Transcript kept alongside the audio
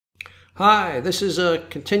Hi, this is a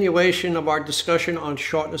continuation of our discussion on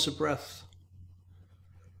shortness of breath.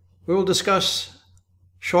 We will discuss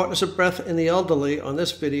shortness of breath in the elderly on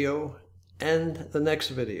this video and the next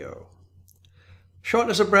video.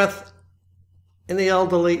 Shortness of breath in the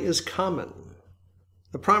elderly is common.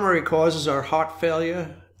 The primary causes are heart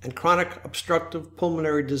failure and chronic obstructive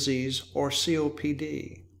pulmonary disease, or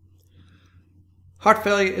COPD. Heart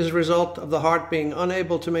failure is a result of the heart being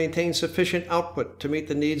unable to maintain sufficient output to meet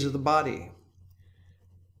the needs of the body.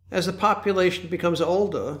 As the population becomes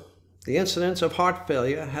older, the incidence of heart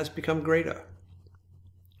failure has become greater.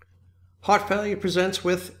 Heart failure presents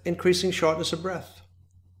with increasing shortness of breath,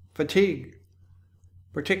 fatigue,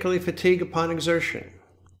 particularly fatigue upon exertion,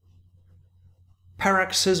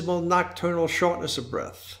 paroxysmal nocturnal shortness of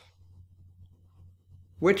breath,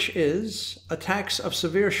 which is attacks of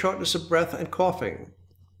severe shortness of breath and coughing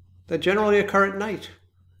that generally occur at night,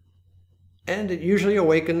 and it usually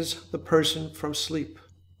awakens the person from sleep.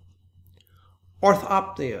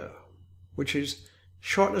 Orthopnea, which is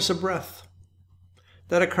shortness of breath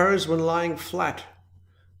that occurs when lying flat,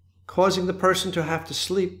 causing the person to have to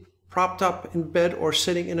sleep propped up in bed or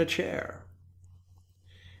sitting in a chair.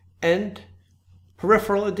 And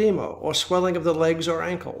peripheral edema, or swelling of the legs or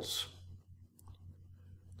ankles.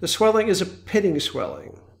 The swelling is a pitting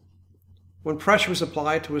swelling. When pressure is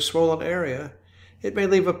applied to a swollen area, it may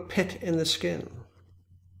leave a pit in the skin.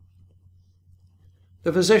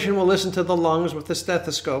 The physician will listen to the lungs with a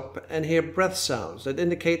stethoscope and hear breath sounds that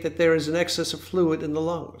indicate that there is an excess of fluid in the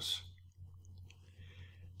lungs.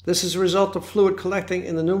 This is a result of fluid collecting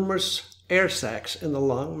in the numerous air sacs in the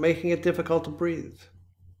lung, making it difficult to breathe.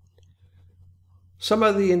 Some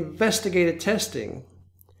of the investigated testing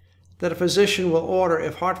that a physician will order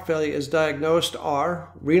if heart failure is diagnosed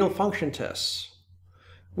are renal function tests,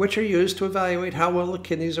 which are used to evaluate how well the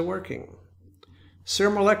kidneys are working.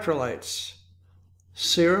 Serum electrolytes.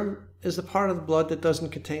 Serum is the part of the blood that doesn't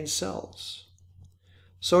contain cells.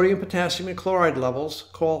 Sodium, potassium, and chloride levels,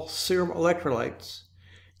 called serum electrolytes,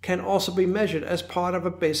 can also be measured as part of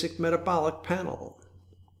a basic metabolic panel.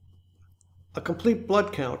 A complete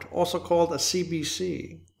blood count, also called a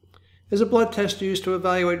CBC, is a blood test used to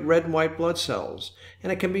evaluate red and white blood cells,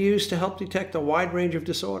 and it can be used to help detect a wide range of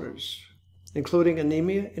disorders, including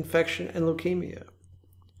anemia, infection, and leukemia.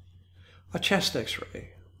 A chest X-ray.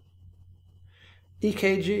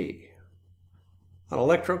 EKG, an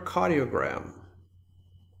electrocardiogram.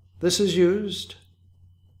 This is used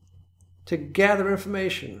to gather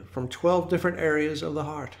information from 12 different areas of the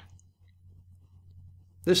heart.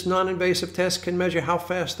 This non-invasive test can measure how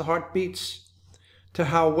fast the heart beats to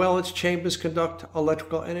how well its chambers conduct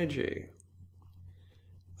electrical energy.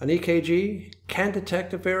 An EKG can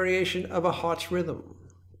detect a variation of a heart's rhythm.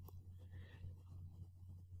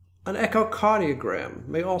 An echocardiogram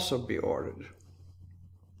may also be ordered.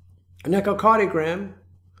 An echocardiogram,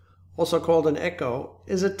 also called an echo,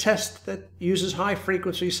 is a test that uses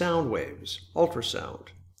high-frequency sound waves, ultrasound,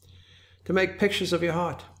 to make pictures of your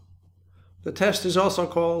heart. The test is also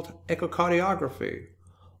called echocardiography,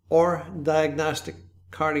 or diagnostic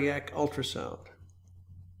cardiac ultrasound.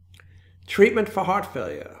 Treatment for heart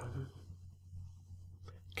failure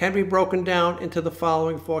can be broken down into the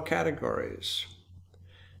following 4 categories.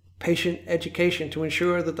 Patient education to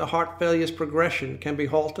ensure that the heart failure's progression can be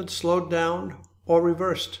halted, slowed down, or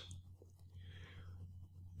reversed.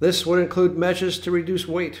 This would include measures to reduce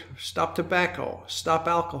weight, stop tobacco, stop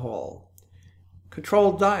alcohol,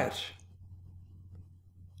 control diet,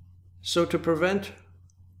 so to prevent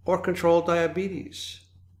or control diabetes,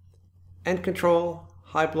 and control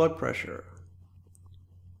high blood pressure.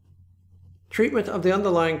 Treatment of the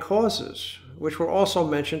underlying causes, which were also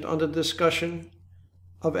mentioned under discussion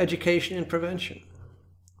of education and prevention.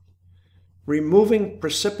 Removing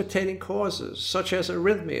precipitating causes such as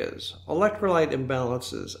arrhythmias, electrolyte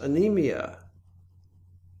imbalances, anemia,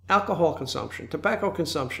 alcohol consumption, tobacco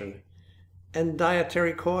consumption, and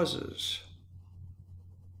dietary causes.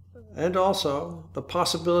 And also the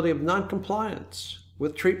possibility of non-compliance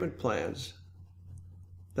with treatment plans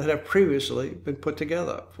that have previously been put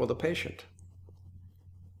together for the patient.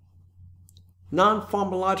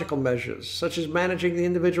 Non-pharmacological measures, such as managing the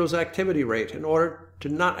individual's activity rate in order to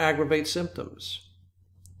not aggravate symptoms.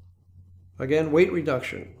 Again, weight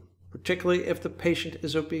reduction, particularly if the patient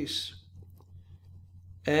is obese.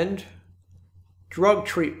 And drug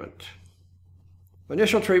treatment.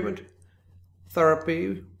 Initial treatment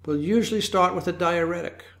therapy will usually start with a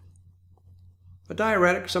diuretic. A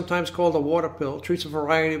diuretic, sometimes called a water pill, treats a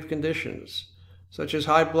variety of conditions, such as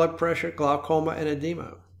high blood pressure, glaucoma, and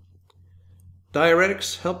edema.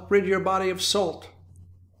 Diuretics help rid your body of salt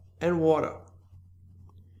and water.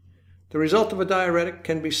 The result of a diuretic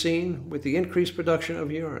can be seen with the increased production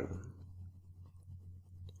of urine.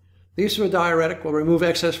 The use of a diuretic will remove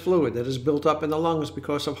excess fluid that is built up in the lungs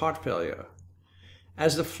because of heart failure.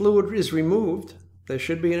 As the fluid is removed, there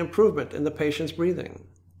should be an improvement in the patient's breathing.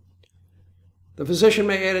 The physician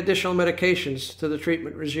may add additional medications to the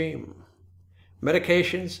treatment regime.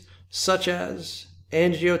 Medications such as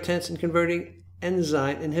angiotensin-converting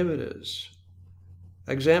enzyme inhibitors.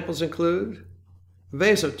 Examples include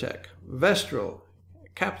Vasotec, Vestril,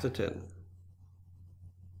 Captotin.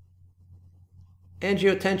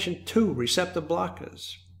 Angiotensin II receptor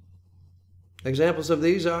blockers. Examples of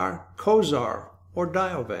these are Cozar or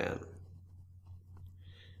Diovan.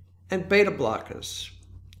 And beta blockers.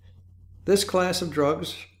 This class of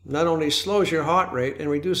drugs not only slows your heart rate and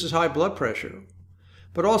reduces high blood pressure,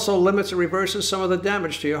 but also limits or reverses some of the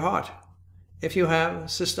damage to your heart if you have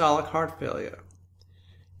systolic heart failure.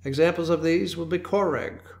 Examples of these would be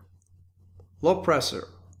Coreg, Lopressor,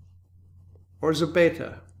 or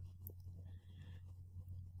Zobeta.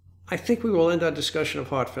 I think we will end our discussion of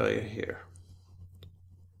heart failure here.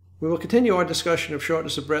 We will continue our discussion of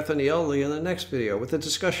shortness of breath in the elderly in the next video with a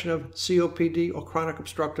discussion of COPD or chronic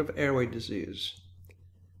obstructive airway disease.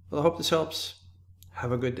 Well, I hope this helps.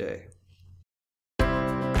 Have a good day.